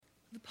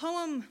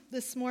poem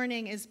this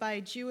morning is by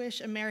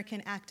Jewish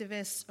American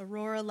activist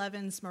Aurora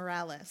Levins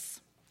Morales.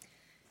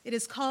 It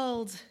is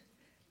called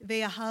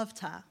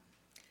Ve'ahavta.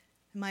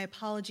 My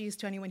apologies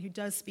to anyone who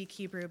does speak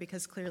Hebrew,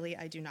 because clearly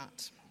I do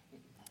not.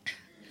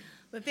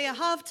 But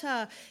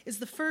Ve'ahavta is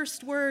the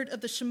first word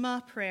of the Shema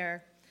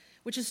prayer,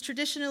 which is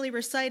traditionally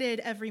recited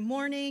every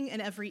morning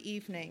and every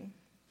evening.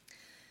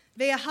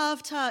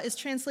 Ve'ahavta is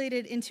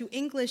translated into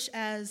English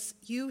as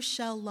 "you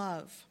shall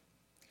love."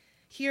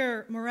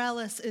 Here,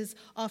 Morales is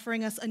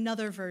offering us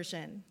another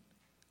version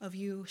of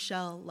 "you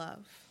shall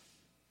love."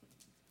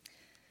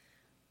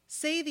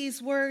 Say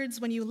these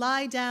words when you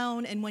lie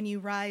down and when you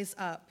rise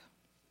up,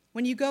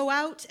 when you go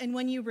out and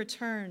when you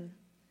return.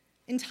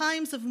 In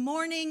times of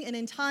mourning and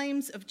in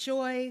times of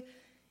joy,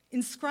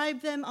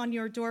 inscribe them on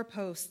your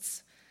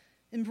doorposts,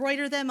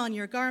 embroider them on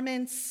your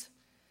garments,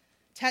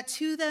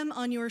 tattoo them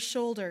on your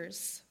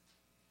shoulders.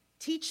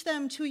 Teach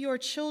them to your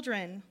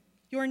children,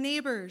 your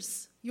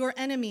neighbors, your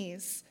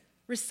enemies.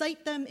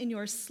 Recite them in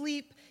your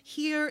sleep,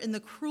 here in the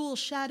cruel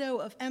shadow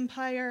of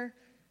empire.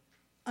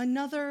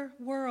 Another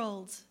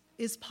world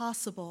is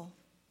possible.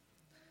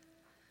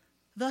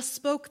 Thus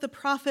spoke the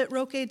prophet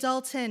Roque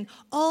Dalton.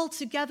 All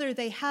together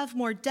they have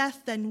more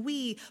death than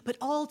we, but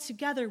all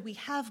together we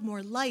have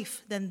more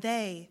life than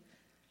they.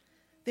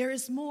 There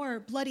is more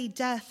bloody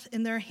death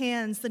in their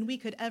hands than we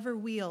could ever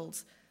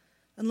wield,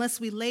 unless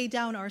we lay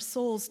down our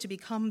souls to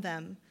become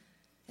them,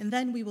 and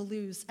then we will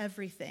lose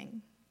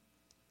everything.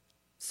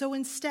 So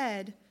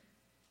instead,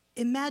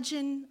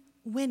 imagine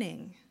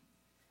winning.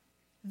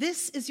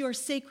 This is your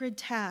sacred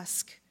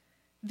task.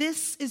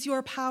 This is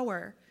your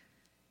power.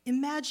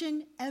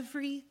 Imagine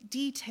every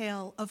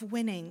detail of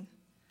winning.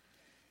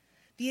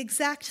 The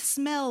exact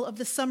smell of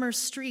the summer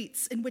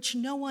streets in which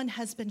no one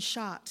has been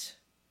shot.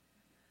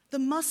 The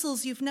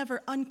muscles you've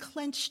never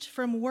unclenched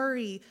from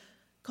worry,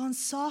 gone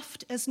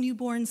soft as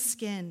newborn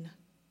skin.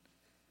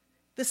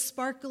 The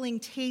sparkling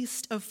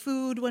taste of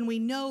food when we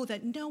know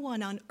that no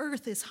one on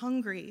earth is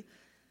hungry,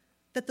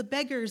 that the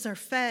beggars are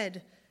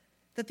fed,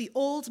 that the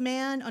old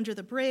man under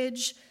the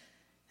bridge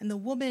and the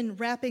woman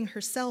wrapping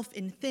herself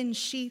in thin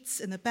sheets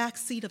in the back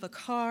seat of a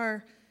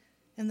car,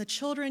 and the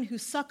children who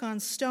suck on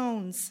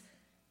stones,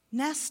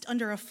 nest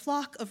under a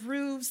flock of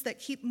roofs that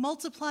keep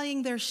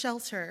multiplying their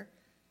shelter.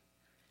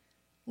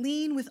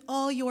 Lean with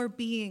all your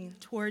being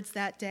towards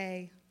that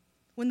day,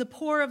 when the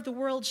poor of the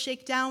world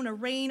shake down a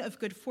rain of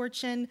good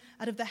fortune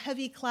out of the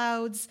heavy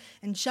clouds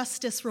and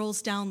justice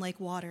rolls down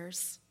like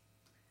waters.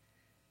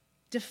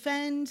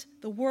 Defend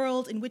the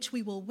world in which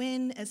we will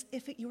win as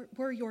if it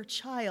were your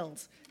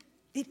child.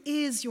 It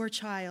is your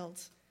child.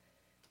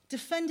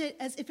 Defend it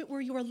as if it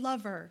were your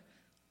lover.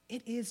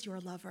 It is your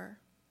lover.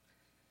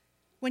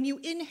 When you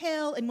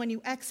inhale and when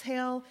you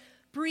exhale,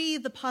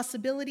 breathe the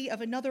possibility of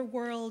another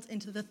world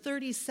into the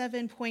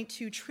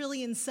 37.2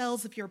 trillion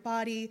cells of your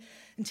body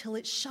until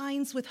it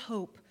shines with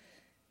hope.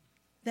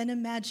 Then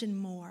imagine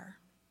more.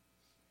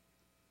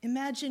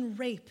 Imagine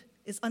rape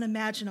is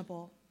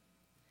unimaginable.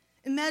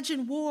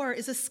 Imagine war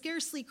is a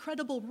scarcely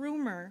credible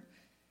rumor.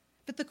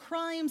 That the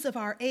crimes of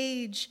our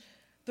age,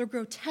 the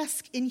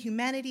grotesque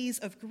inhumanities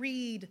of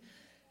greed,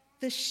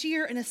 the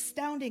sheer and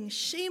astounding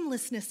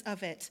shamelessness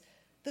of it,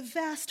 the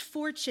vast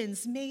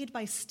fortunes made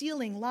by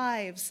stealing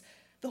lives,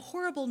 the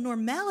horrible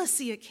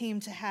normalcy it came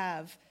to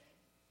have,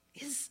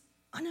 is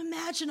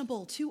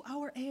unimaginable to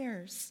our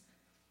heirs,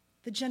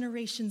 the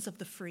generations of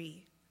the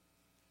free.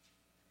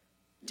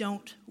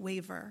 Don't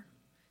waver.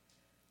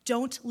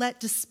 Don't let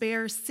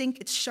despair sink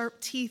its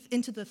sharp teeth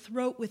into the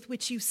throat with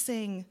which you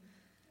sing.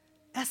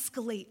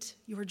 Escalate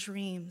your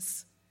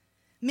dreams.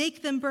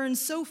 Make them burn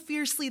so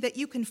fiercely that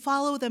you can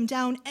follow them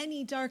down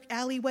any dark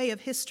alleyway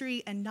of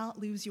history and not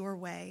lose your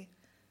way.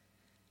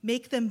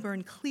 Make them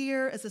burn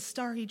clear as a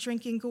starry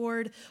drinking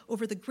gourd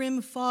over the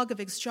grim fog of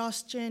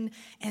exhaustion,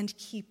 and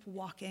keep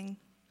walking.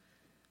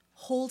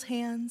 Hold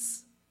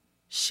hands,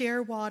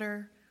 share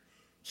water,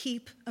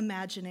 keep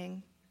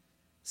imagining,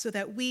 so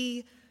that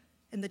we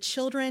and the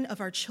children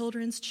of our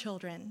children's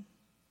children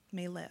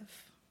may live.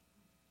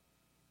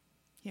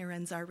 Here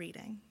ends our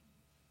reading.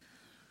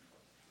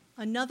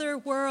 Another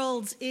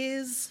world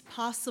is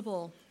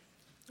possible.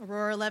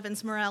 Aurora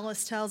Levins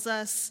Morales tells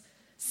us,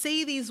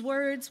 say these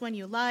words when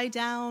you lie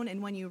down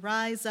and when you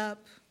rise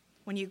up,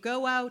 when you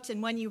go out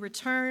and when you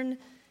return,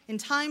 in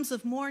times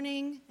of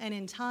mourning and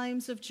in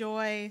times of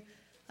joy,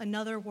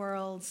 another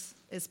world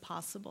is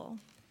possible.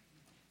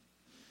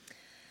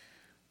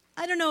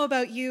 I don't know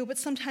about you, but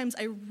sometimes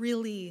I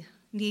really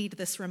need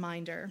this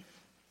reminder.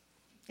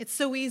 It's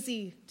so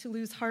easy to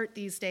lose heart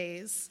these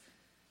days.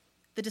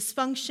 The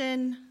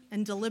dysfunction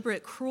and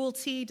deliberate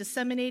cruelty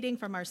disseminating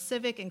from our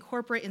civic and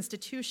corporate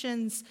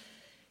institutions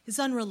is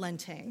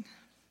unrelenting.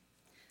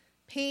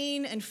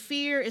 Pain and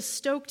fear is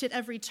stoked at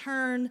every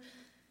turn,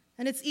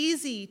 and it's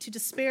easy to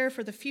despair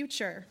for the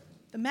future.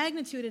 The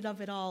magnitude of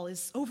it all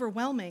is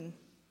overwhelming.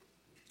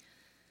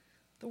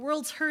 The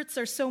world's hurts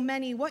are so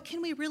many. What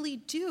can we really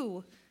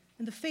do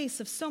in the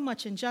face of so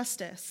much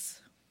injustice?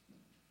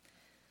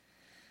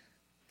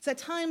 It's at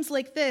times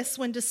like this,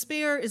 when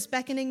despair is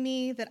beckoning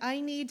me, that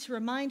I need to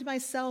remind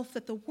myself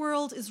that the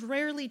world is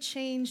rarely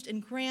changed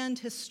in grand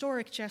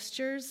historic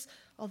gestures,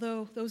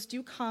 although those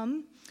do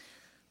come.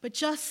 But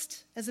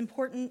just as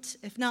important,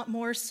 if not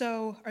more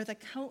so, are the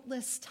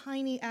countless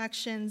tiny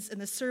actions in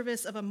the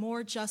service of a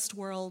more just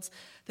world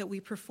that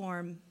we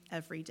perform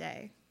every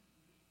day.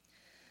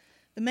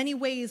 The many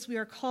ways we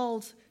are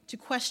called to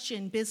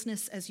question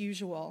business as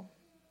usual,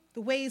 the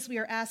ways we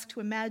are asked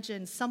to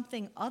imagine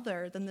something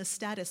other than the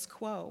status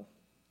quo.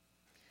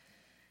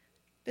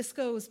 This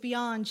goes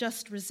beyond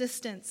just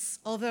resistance,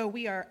 although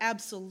we are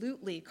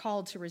absolutely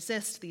called to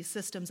resist these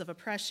systems of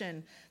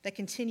oppression that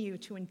continue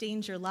to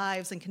endanger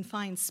lives and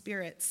confine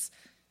spirits.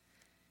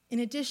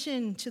 In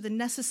addition to the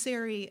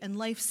necessary and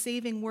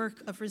life-saving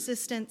work of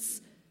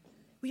resistance,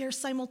 we are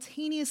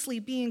simultaneously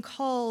being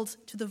called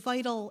to the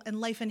vital and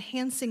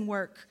life-enhancing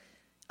work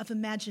of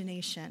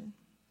imagination.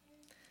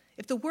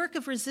 If the work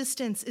of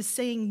resistance is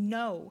saying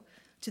no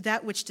to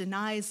that which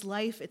denies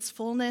life its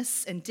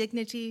fullness and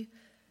dignity,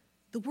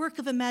 the work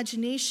of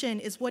imagination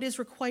is what is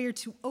required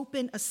to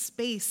open a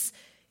space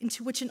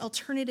into which an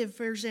alternative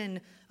version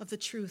of the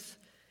truth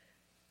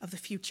of the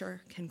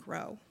future can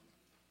grow.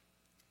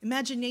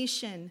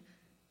 Imagination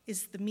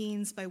is the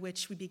means by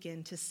which we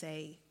begin to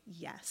say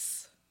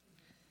yes.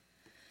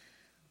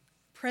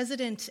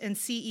 President and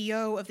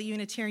CEO of the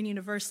Unitarian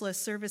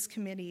Universalist Service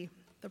Committee,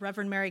 the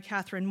Reverend Mary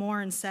Catherine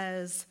Mourn,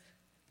 says,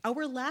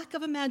 "Our lack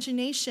of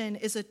imagination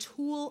is a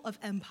tool of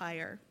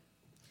empire.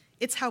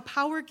 It's how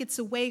power gets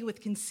away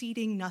with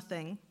conceding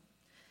nothing.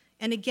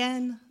 And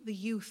again, the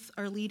youth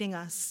are leading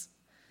us.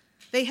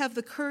 They have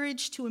the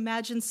courage to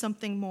imagine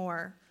something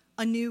more,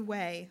 a new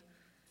way.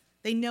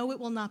 They know it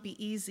will not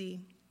be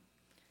easy.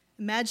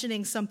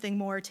 Imagining something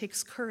more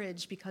takes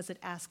courage because it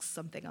asks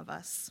something of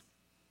us."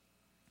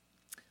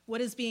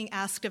 What is being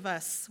asked of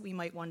us, we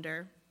might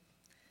wonder?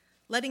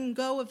 Letting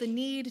go of the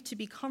need to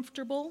be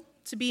comfortable,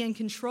 to be in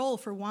control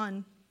for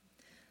one.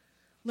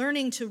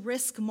 Learning to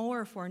risk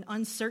more for an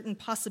uncertain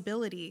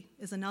possibility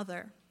is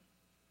another.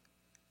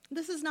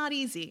 This is not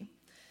easy.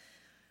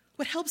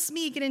 What helps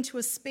me get into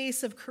a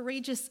space of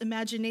courageous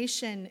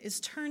imagination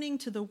is turning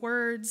to the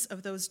words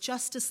of those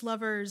justice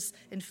lovers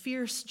and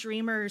fierce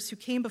dreamers who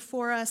came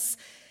before us,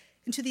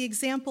 and to the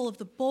example of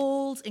the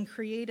bold and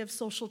creative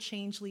social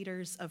change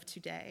leaders of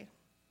today.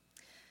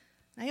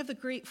 I have the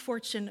great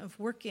fortune of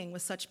working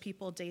with such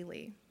people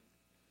daily.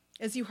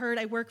 As you heard,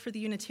 I work for the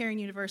Unitarian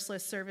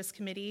Universalist Service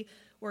Committee,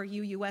 or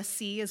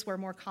UUSC as we're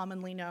more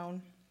commonly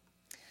known.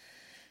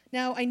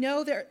 Now, I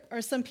know there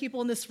are some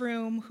people in this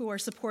room who are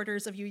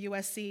supporters of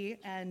UUSC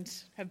and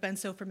have been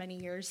so for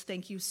many years.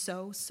 Thank you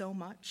so, so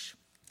much.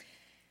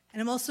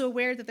 And I'm also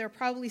aware that there are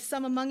probably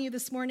some among you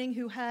this morning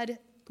who had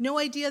no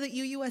idea that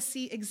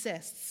UUSC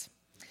exists,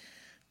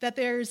 that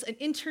there's an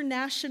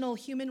international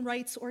human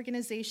rights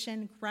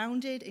organization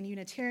grounded in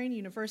Unitarian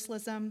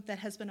Universalism that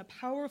has been a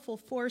powerful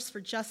force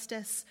for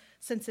justice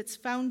since its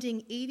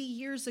founding 80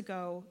 years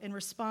ago in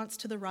response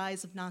to the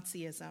rise of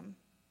Nazism.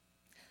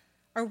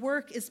 Our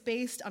work is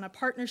based on a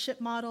partnership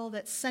model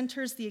that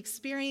centers the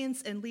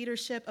experience and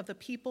leadership of the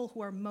people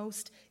who are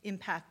most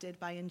impacted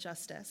by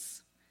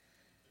injustice.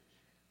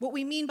 What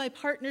we mean by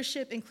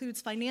partnership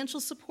includes financial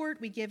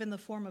support we give in the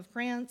form of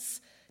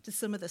grants to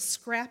some of the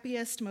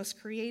scrappiest, most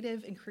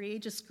creative and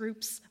courageous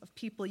groups of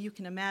people you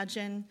can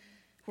imagine,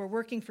 who are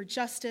working for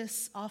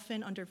justice,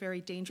 often under very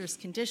dangerous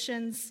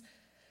conditions.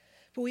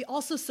 But we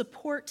also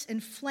support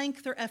and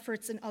flank their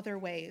efforts in other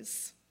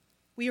ways.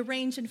 We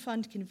arrange and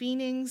fund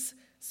convenings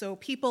so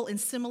people in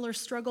similar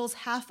struggles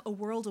half a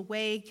world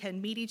away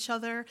can meet each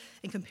other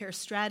and compare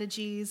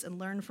strategies and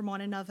learn from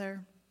one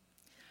another.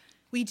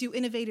 We do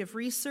innovative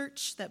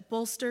research that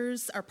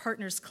bolsters our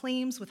partners'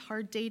 claims with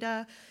hard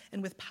data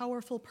and with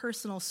powerful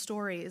personal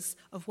stories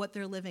of what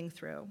they're living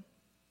through.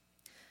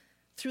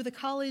 Through the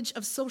College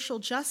of Social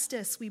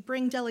Justice, we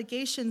bring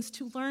delegations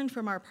to learn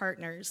from our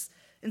partners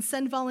and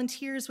send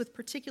volunteers with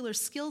particular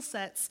skill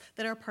sets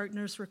that our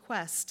partners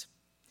request.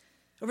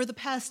 Over the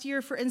past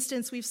year, for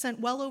instance, we've sent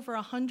well over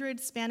 100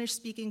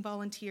 Spanish-speaking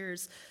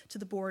volunteers to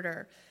the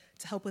border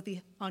to help with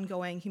the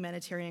ongoing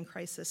humanitarian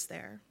crisis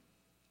there.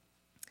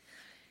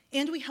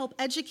 And we help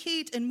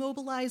educate and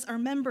mobilize our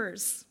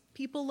members,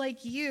 people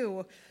like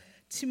you,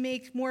 to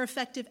make more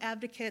effective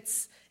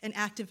advocates and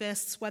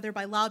activists, whether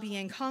by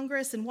lobbying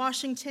Congress in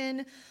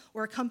Washington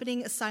or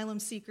accompanying asylum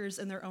seekers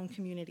in their own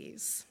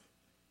communities.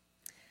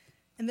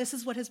 And this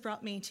is what has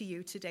brought me to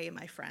you today,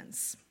 my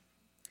friends.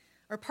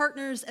 Our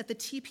partners at the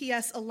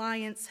TPS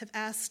Alliance have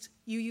asked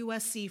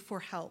UUSC for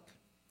help.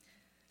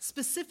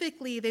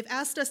 Specifically, they've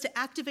asked us to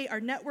activate our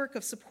network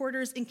of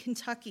supporters in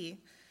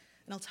Kentucky,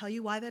 and I'll tell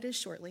you why that is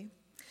shortly.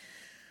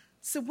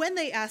 So when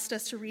they asked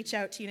us to reach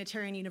out to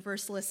Unitarian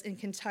Universalists in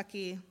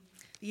Kentucky,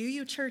 the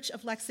UU Church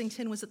of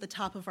Lexington was at the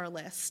top of our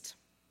list.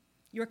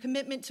 Your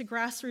commitment to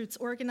grassroots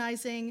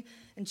organizing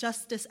and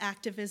justice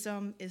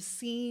activism is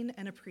seen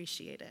and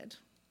appreciated.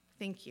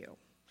 Thank you.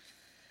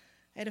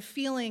 I had a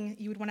feeling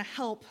you would want to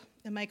help,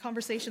 and my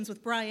conversations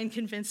with Brian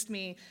convinced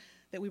me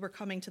that we were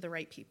coming to the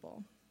right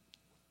people.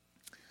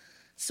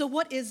 So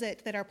what is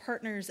it that our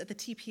partners at the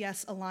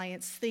TPS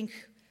Alliance think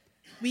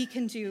we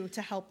can do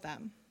to help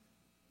them?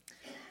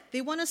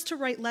 They want us to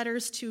write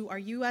letters to our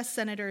U.S.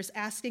 senators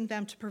asking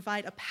them to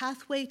provide a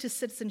pathway to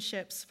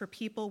citizenships for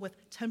people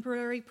with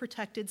temporary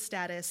protected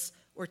status,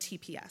 or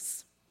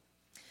TPS.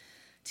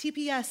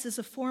 TPS is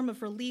a form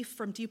of relief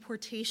from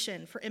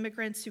deportation for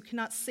immigrants who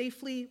cannot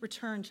safely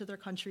return to their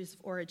countries of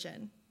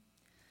origin.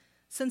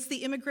 Since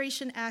the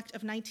Immigration Act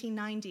of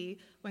 1990,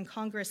 when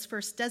Congress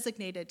first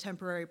designated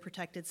temporary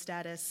protected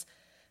status,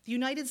 the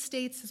United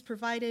States has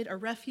provided a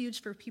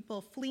refuge for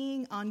people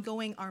fleeing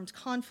ongoing armed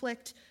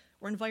conflict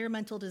or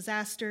environmental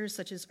disasters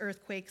such as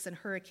earthquakes and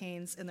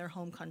hurricanes in their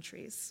home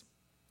countries.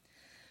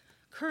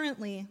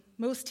 Currently,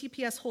 most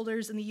TPS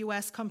holders in the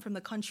U.S. come from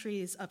the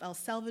countries of El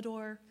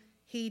Salvador,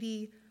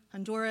 Haiti,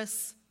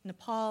 Honduras,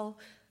 Nepal,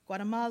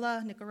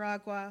 Guatemala,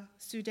 Nicaragua,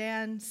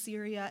 Sudan,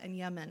 Syria, and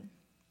Yemen.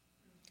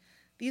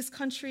 These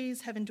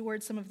countries have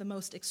endured some of the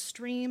most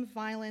extreme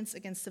violence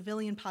against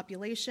civilian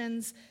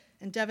populations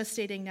and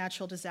devastating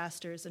natural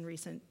disasters in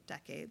recent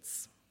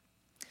decades.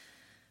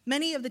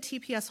 Many of the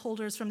TPS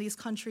holders from these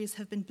countries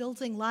have been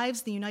building lives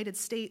in the United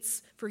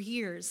States for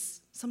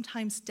years,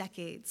 sometimes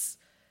decades.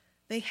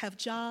 They have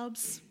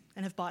jobs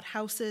and have bought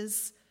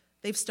houses.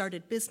 They've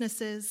started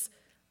businesses.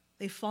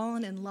 They've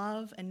fallen in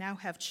love and now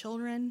have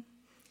children.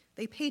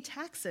 They pay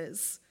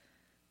taxes.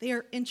 They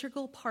are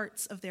integral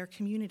parts of their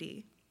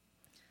community.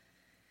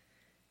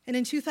 And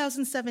in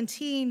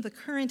 2017, the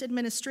current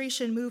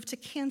administration moved to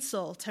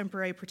cancel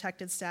temporary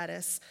protected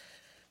status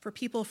for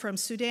people from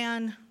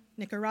Sudan,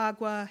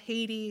 Nicaragua,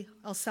 Haiti,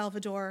 El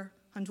Salvador,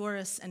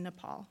 Honduras, and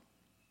Nepal.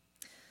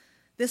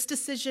 This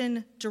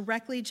decision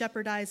directly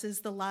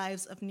jeopardizes the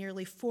lives of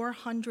nearly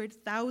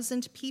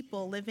 400,000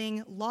 people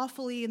living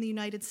lawfully in the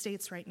United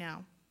States right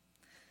now.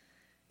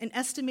 An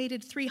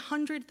estimated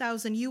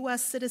 300,000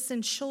 U.S.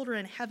 citizen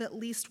children have at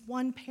least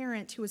one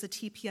parent who is a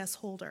TPS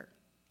holder.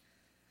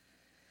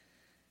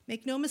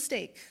 Make no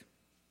mistake,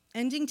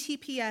 ending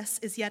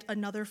TPS is yet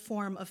another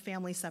form of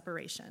family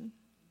separation.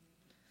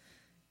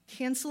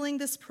 Canceling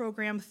this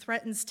program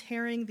threatens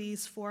tearing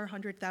these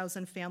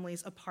 400,000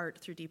 families apart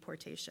through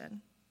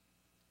deportation.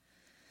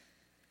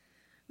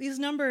 These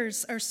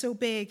numbers are so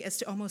big as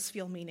to almost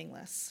feel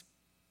meaningless.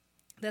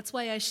 That's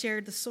why I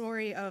shared the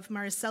story of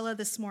Maricela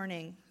this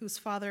morning, whose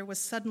father was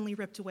suddenly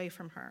ripped away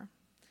from her.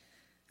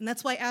 And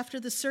that's why after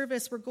the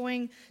service, we're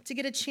going to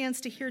get a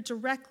chance to hear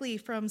directly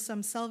from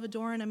some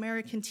Salvadoran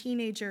American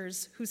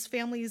teenagers whose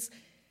families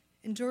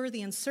endure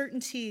the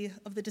uncertainty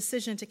of the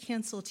decision to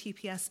cancel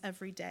TPS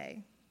every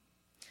day.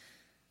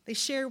 They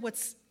share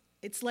what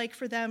it's like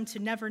for them to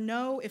never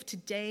know if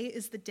today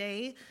is the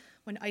day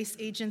when ICE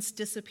agents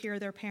disappear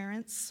their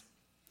parents.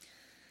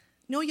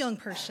 No young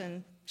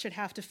person should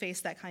have to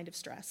face that kind of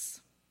stress,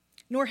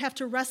 nor have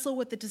to wrestle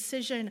with the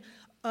decision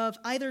of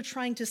either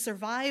trying to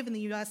survive in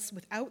the U.S.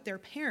 without their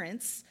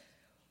parents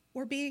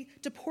or be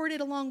deported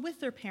along with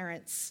their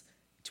parents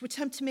to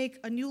attempt to make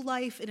a new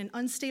life in an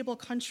unstable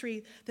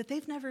country that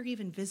they've never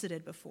even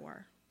visited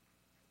before.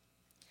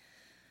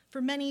 For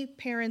many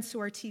parents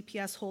who are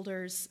TPS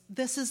holders,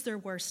 this is their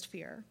worst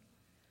fear.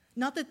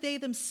 Not that they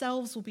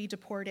themselves will be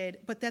deported,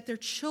 but that their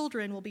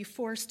children will be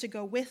forced to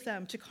go with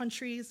them to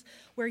countries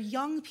where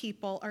young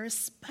people are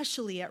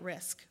especially at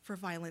risk for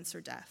violence or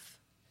death.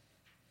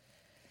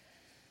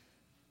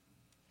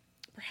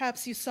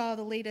 Perhaps you saw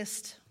the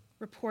latest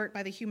report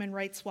by the Human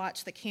Rights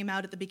Watch that came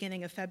out at the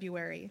beginning of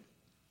February.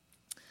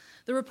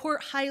 The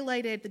report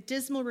highlighted the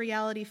dismal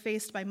reality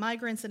faced by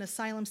migrants and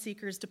asylum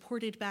seekers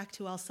deported back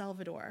to El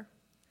Salvador.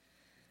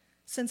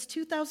 Since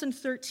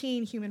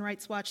 2013, Human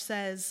Rights Watch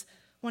says,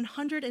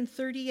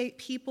 138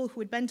 people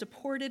who had been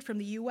deported from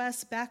the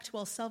U.S. back to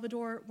El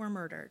Salvador were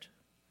murdered.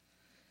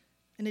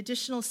 An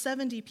additional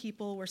 70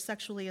 people were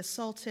sexually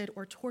assaulted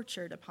or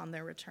tortured upon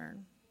their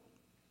return.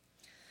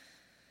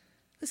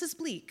 This is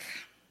bleak.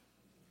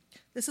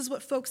 This is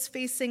what folks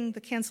facing the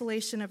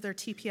cancellation of their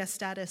TPS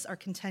status are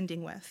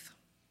contending with.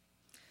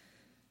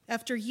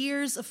 After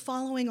years of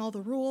following all the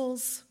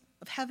rules,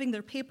 of having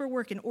their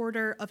paperwork in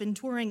order, of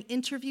enduring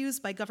interviews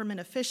by government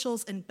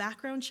officials and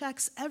background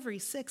checks every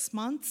 6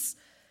 months,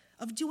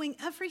 of doing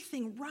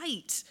everything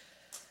right,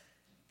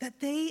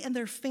 that they and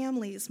their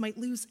families might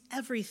lose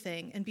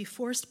everything and be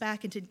forced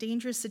back into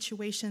dangerous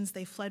situations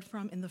they fled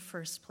from in the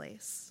first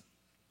place.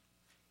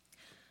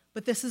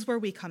 But this is where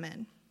we come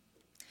in.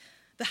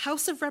 The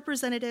House of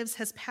Representatives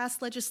has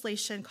passed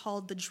legislation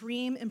called the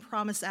Dream and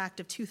Promise Act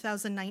of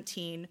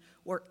 2019,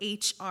 or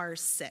H.R.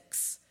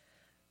 6,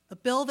 a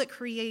bill that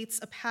creates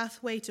a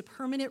pathway to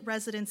permanent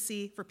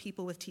residency for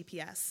people with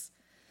TPS.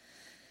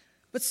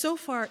 But so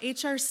far,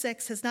 H.R.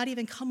 6 has not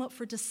even come up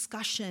for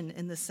discussion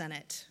in the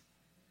Senate.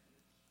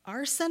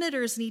 Our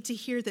senators need to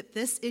hear that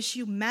this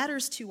issue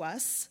matters to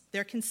us,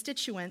 their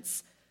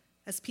constituents,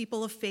 as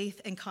people of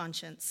faith and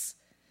conscience.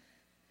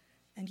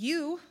 And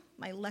you,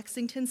 my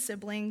Lexington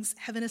siblings,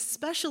 have an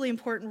especially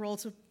important role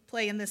to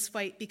play in this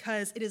fight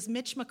because it is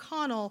Mitch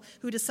McConnell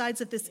who decides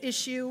if this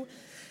issue,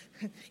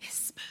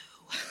 yes,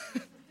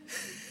 boo.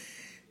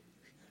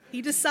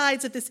 He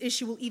decides if this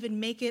issue will even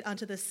make it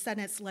onto the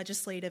Senate's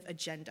legislative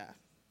agenda.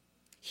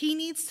 He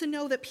needs to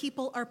know that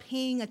people are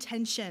paying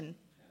attention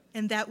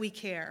and that we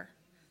care.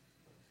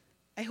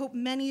 I hope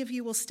many of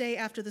you will stay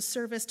after the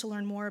service to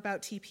learn more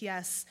about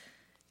TPS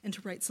and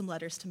to write some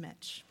letters to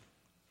Mitch.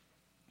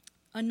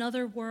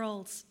 Another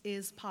world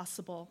is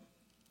possible.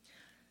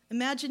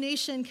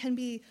 Imagination can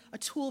be a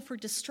tool for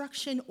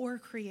destruction or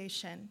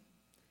creation.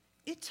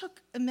 It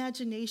took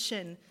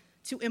imagination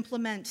to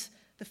implement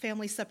the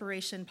family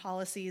separation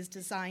policies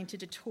designed to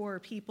deter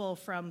people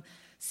from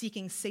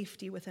seeking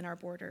safety within our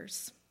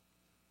borders.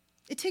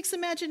 It takes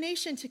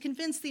imagination to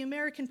convince the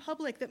American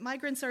public that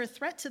migrants are a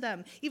threat to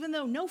them, even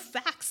though no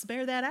facts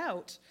bear that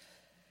out.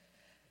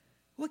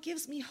 What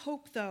gives me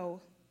hope,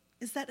 though,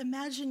 is that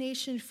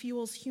imagination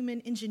fuels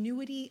human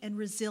ingenuity and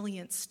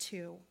resilience,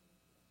 too.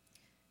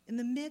 In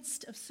the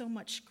midst of so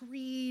much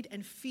greed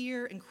and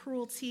fear and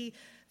cruelty,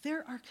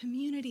 there are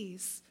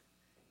communities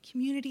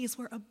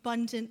where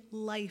abundant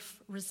life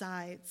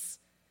resides.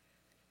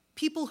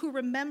 People who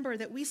remember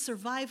that we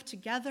survive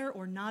together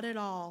or not at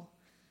all.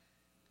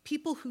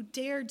 People who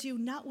dare do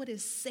not what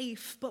is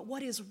safe, but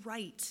what is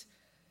right.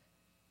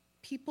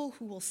 People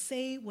who will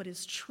say what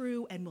is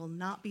true and will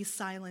not be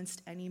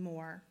silenced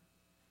anymore.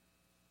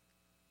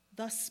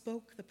 Thus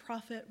spoke the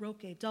prophet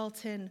Roque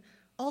Dalton.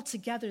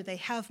 Altogether they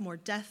have more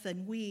death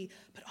than we,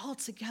 but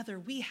altogether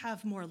we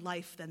have more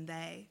life than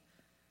they.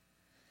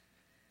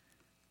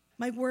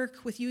 My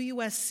work with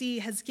UUSC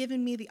has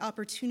given me the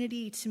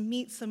opportunity to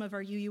meet some of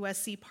our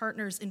UUSC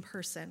partners in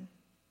person.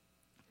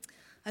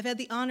 I've had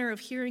the honor of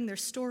hearing their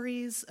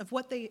stories of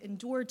what they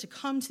endured to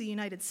come to the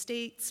United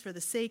States for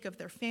the sake of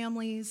their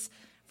families,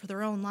 for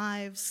their own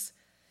lives.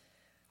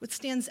 What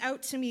stands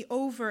out to me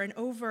over and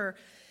over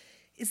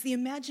is the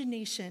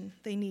imagination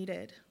they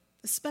needed,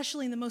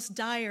 especially in the most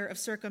dire of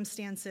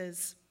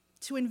circumstances,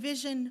 to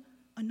envision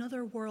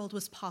another world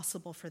was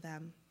possible for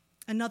them,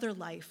 another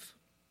life.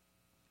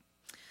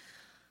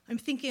 I'm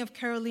thinking of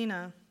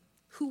Carolina,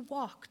 who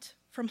walked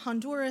from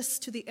Honduras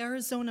to the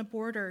Arizona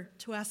border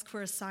to ask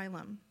for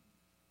asylum.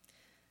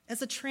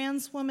 As a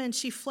trans woman,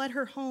 she fled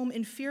her home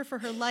in fear for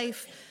her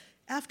life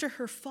after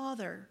her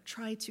father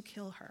tried to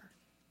kill her.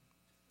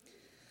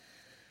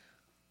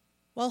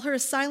 While her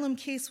asylum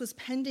case was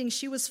pending,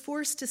 she was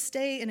forced to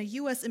stay in a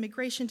U.S.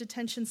 immigration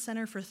detention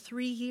center for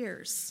 3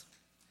 years.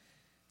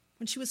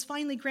 When she was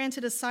finally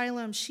granted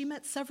asylum, she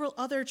met several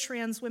other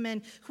trans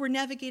women who were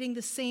navigating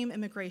the same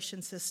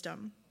immigration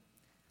system.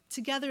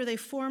 Together, they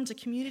formed a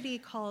community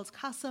called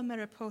Casa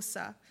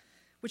Mariposa,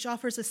 which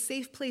offers a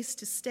safe place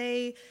to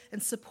stay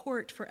and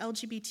support for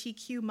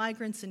LGBTQ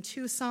migrants in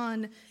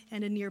Tucson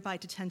and in nearby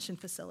detention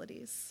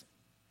facilities.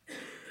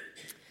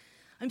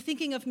 I'm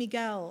thinking of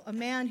Miguel, a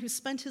man who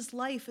spent his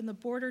life in the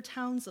border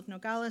towns of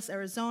Nogales,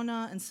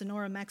 Arizona, and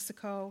Sonora,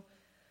 Mexico,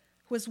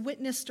 who has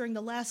witnessed during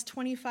the last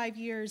 25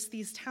 years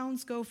these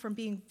towns go from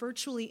being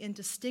virtually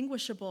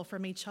indistinguishable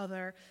from each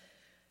other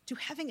to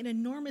having an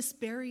enormous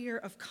barrier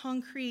of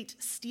concrete,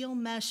 steel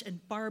mesh,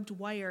 and barbed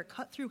wire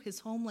cut through his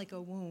home like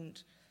a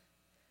wound.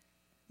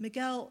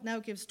 Miguel now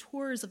gives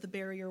tours of the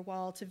barrier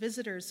wall to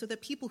visitors so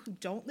that people who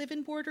don't live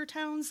in border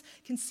towns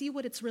can see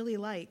what it's really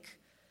like.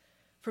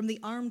 From the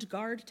armed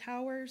guard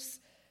towers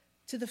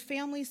to the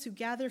families who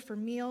gather for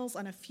meals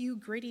on a few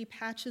gritty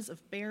patches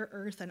of bare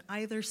earth on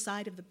either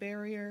side of the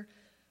barrier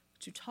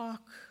to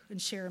talk and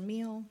share a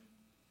meal.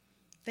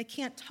 They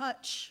can't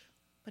touch,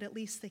 but at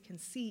least they can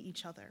see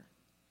each other.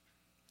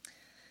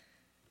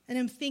 And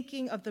I'm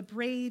thinking of the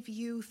brave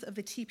youth of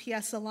the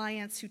TPS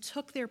Alliance who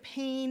took their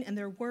pain and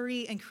their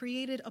worry and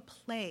created a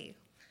play,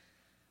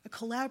 a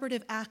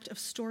collaborative act of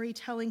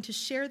storytelling to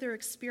share their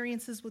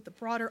experiences with the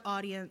broader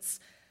audience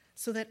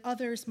so that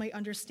others might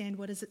understand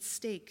what is at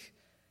stake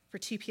for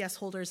TPS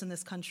holders in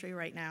this country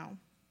right now.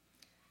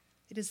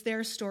 It is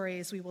their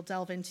stories we will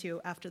delve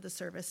into after the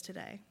service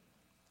today.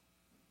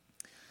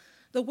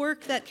 The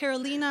work that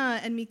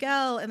Carolina and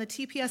Miguel and the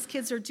TPS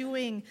kids are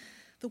doing,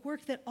 the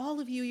work that all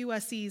of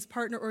UUSC's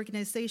partner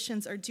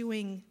organizations are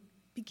doing,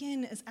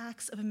 begin as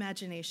acts of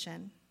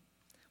imagination,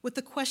 with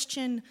the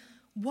question,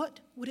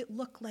 what would it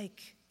look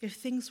like if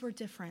things were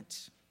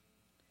different?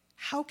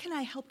 How can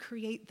I help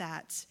create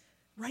that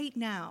right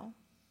now,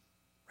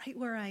 right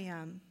where I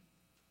am?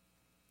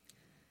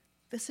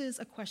 This is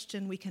a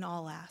question we can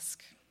all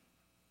ask.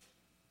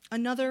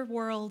 Another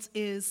world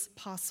is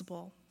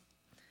possible.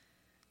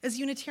 As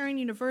Unitarian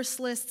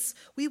Universalists,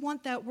 we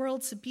want that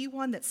world to be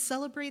one that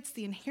celebrates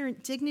the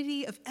inherent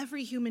dignity of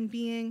every human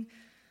being,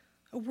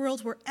 a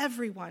world where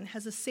everyone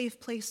has a safe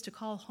place to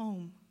call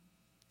home.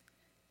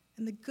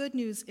 And the good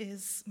news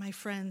is, my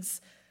friends,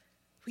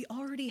 we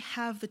already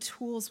have the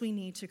tools we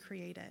need to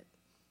create it.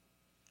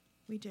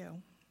 We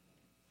do.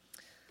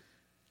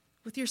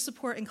 With your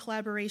support and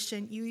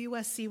collaboration,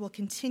 UUSC will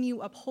continue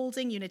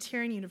upholding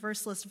Unitarian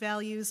Universalist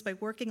values by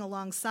working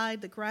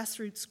alongside the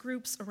grassroots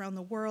groups around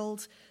the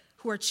world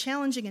who are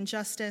challenging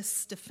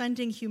injustice,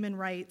 defending human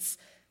rights,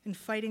 and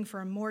fighting for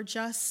a more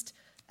just,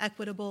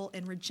 equitable,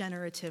 and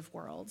regenerative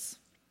world.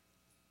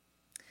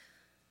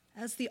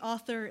 As the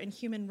author and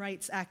human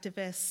rights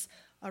activist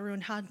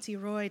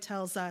Arundhati Roy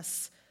tells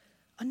us,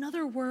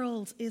 another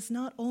world is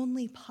not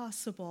only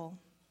possible,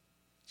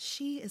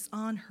 she is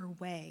on her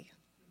way.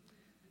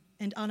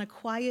 And on a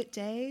quiet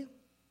day,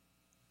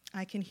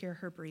 I can hear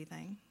her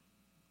breathing.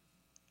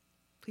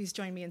 Please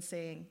join me in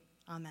saying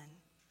amen.